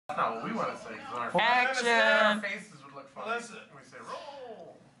That's not what we want to say. Action. Our faces would look funny. Listen. We say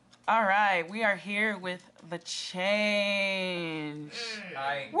roll. All right, we are here with the change.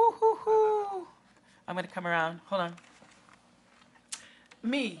 Hi. Woo hoo hoo. I'm gonna come around. Hold on.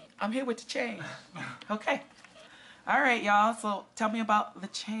 Me, I'm here with the change. Okay. All right, y'all. So tell me about the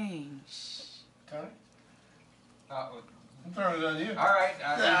change. Tony? I'm throwing it on you. All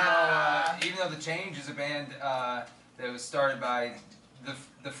right. Even though the Change is a band that was started by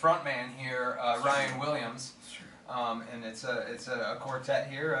the front man here, Ryan Williams, and it's a quartet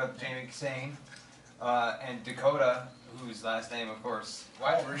here of Jamie Kasane and Dakota, whose last name, of course,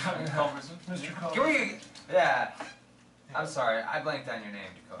 Culberson. Mr. Culberson. Can we? Yeah. I'm sorry, I blanked on your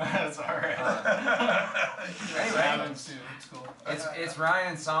name, Dakota. That's all right. Anyway, It's cool. it's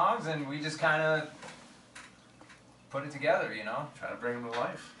Ryan's songs, and we just kind of put it together, you know. Try to bring them to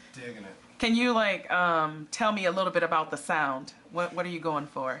life. Digging it. Can you tell me a little bit about the sound? What are you going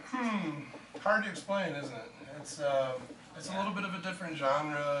for? Hard to explain, isn't it? It's a little bit of a different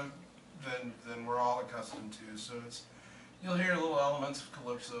genre than we're all accustomed to. So you'll hear little elements of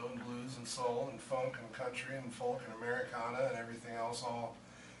calypso and blues and soul and funk and country and folk and Americana and everything else all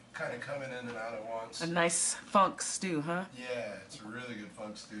kind of coming in and out at once. A nice funk stew, huh? Yeah, it's a really good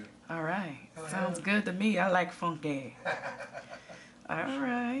funk stew. All right. Sounds good to me. I like funky. All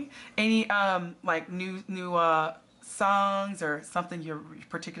right. Any new songs or something you're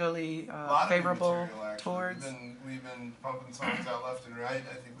particularly favorable towards? We've been pumping songs out left and right.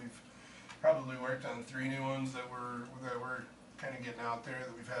 I think we've probably worked on 3 new ones that we're kind of getting out there,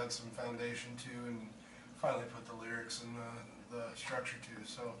 that we've had some foundation to, and finally put the lyrics and the structure to.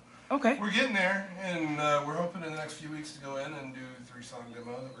 So okay, we're getting there, and we're hoping in the next few weeks to go in and do a 3-song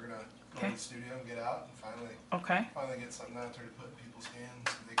demo that we're gonna go in the studio and get out, and finally get something out there to put in people's hands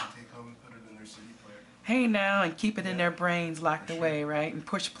so they can take home and put it in their CD player. Hey now, and keep it in their brains locked away, right? And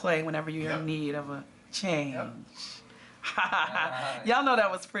push play whenever you're in need of a change. Y'all know that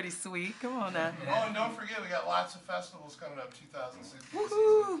was pretty sweet. Come on now. Oh, and don't forget, we got lots of festivals coming up 2016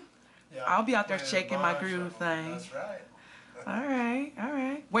 Woohoo! Yeah, I'll be out there shaking my groove thing. That's right. All right, all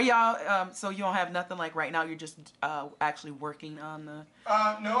right. Well, y'all, so you don't have nothing like right now. You're just actually working on the.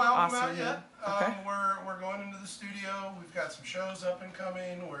 No album Awesome, out yet. okay. We're going into the studio. We've got some shows up and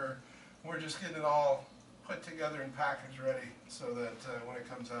coming. We're just getting it all put together and packaged ready so that when it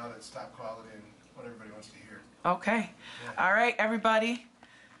comes out, it's top quality and what everybody wants to hear. Okay. Yeah. All right, everybody.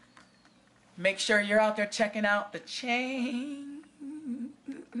 Make sure you're out there checking out the change.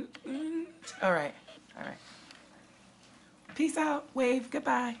 All right. All right. Peace out. Wave.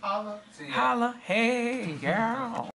 Goodbye. Holla. See ya. Holla. Hey, girl.